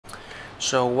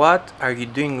So what are you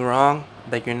doing wrong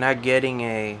that you're not getting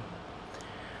a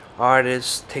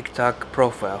artist TikTok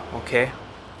profile? Okay,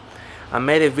 I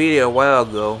made a video a while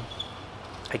ago.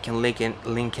 I can link it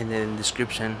in the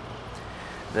description,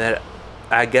 that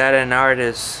I got an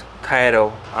artist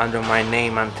title under my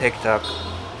name on TikTok.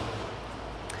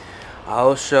 I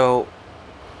also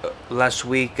last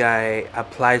week I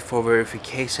applied for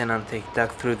verification on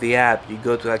TikTok through the app. You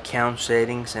go to account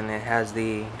settings and it has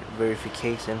the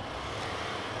verification.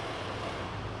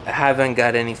 I haven't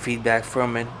got any feedback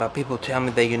from it, but people tell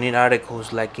me that you need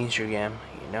articles like Instagram,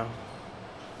 you know.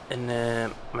 And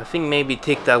I think maybe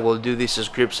TikTok will do this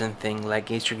subscription thing like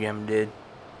Instagram did.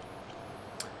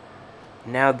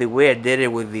 Now the way I did it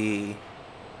with the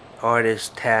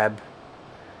artist tab,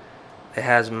 it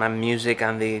has my music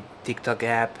on the TikTok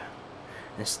app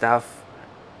and stuff.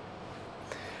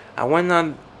 I went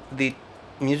on the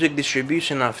music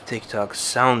distribution of TikTok,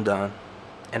 Soundon,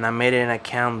 and I made an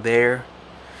account there.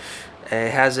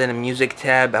 It has a music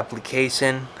tab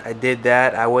application. I did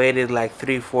that. I waited like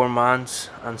 3-4 months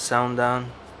on Soundon.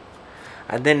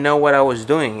 I didn't know what I was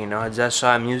doing, you know. I just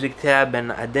saw a music tab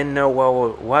and I didn't know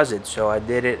what was it, so I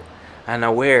did it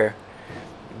unaware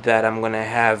that I'm gonna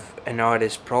have an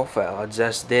artist profile. I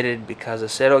just did it because I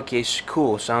said, okay, it's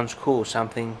cool, sounds cool,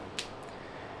 something,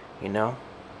 you know.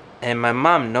 And my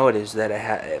mom noticed that I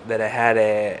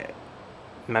had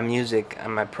my music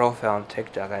on my profile on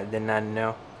TikTok. I did not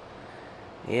know.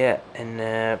 Yeah, and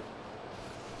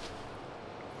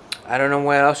I don't know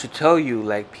what else to tell you.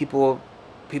 Like people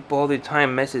all the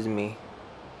time message me.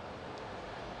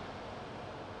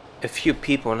 A few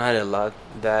people, not a lot,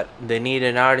 that they need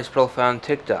an artist profile on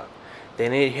TikTok. They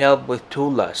need help with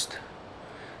tool lust,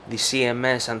 the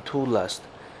CMS and tool lust.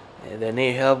 They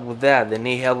need help with that. They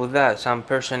need help with that. Some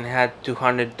person had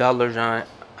 $200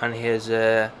 on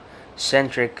his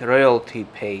centric royalty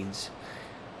page.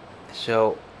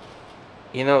 So,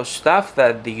 you know, stuff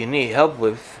that you need help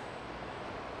with.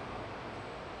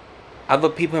 Other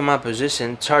people in my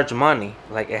position charge money.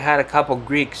 Like I had a couple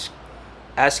Greeks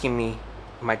asking me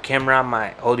my camera,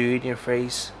 my audio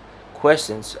interface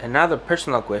questions, and other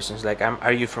personal questions like,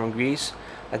 are you from Greece?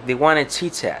 Like they wanted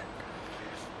chit-chat.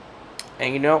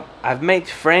 And you know, I've made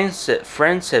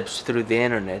friendships through the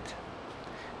internet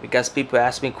because people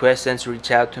ask me questions, reach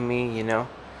out to me, you know.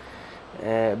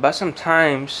 But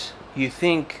sometimes you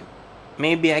think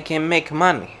maybe I can make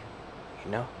money,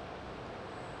 you know.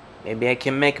 Maybe I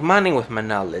can make money with my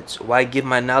knowledge. Why give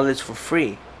my knowledge for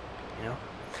free, you know?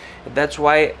 That's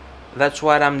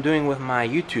what I'm doing with my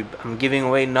YouTube. I'm giving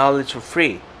away knowledge for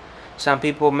free. Some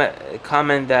people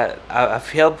comment that I've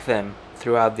helped them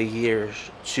throughout the years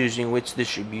choosing which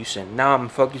distribution. Now I'm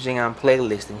focusing on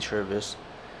playlisting service.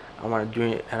 I want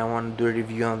to do a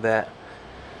review on that.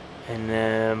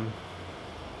 And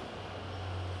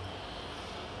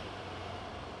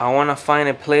I want to find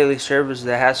a playlist service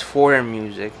that has foreign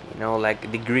music, you know,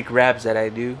 like the Greek raps that I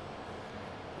do.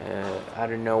 I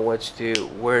don't know where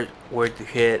to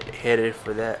hit it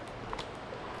for that.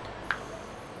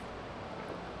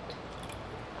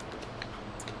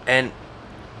 And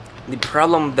the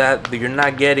problem that you're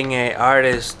not getting a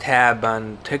artist tab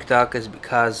on TikTok is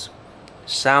because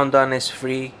Soundon is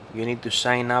free. You need to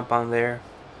sign up on there.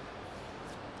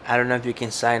 I don't know if you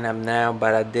can sign up now,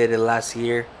 but I did it last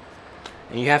year.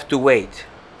 And you have to wait.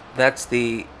 That's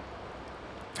the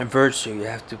virtue. You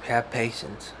have to have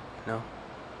patience, you know.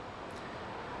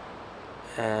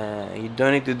 You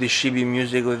don't need to distribute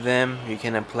music with them. You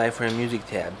can apply for a music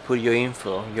tab. Put your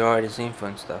info, your artist info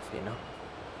and stuff, you know.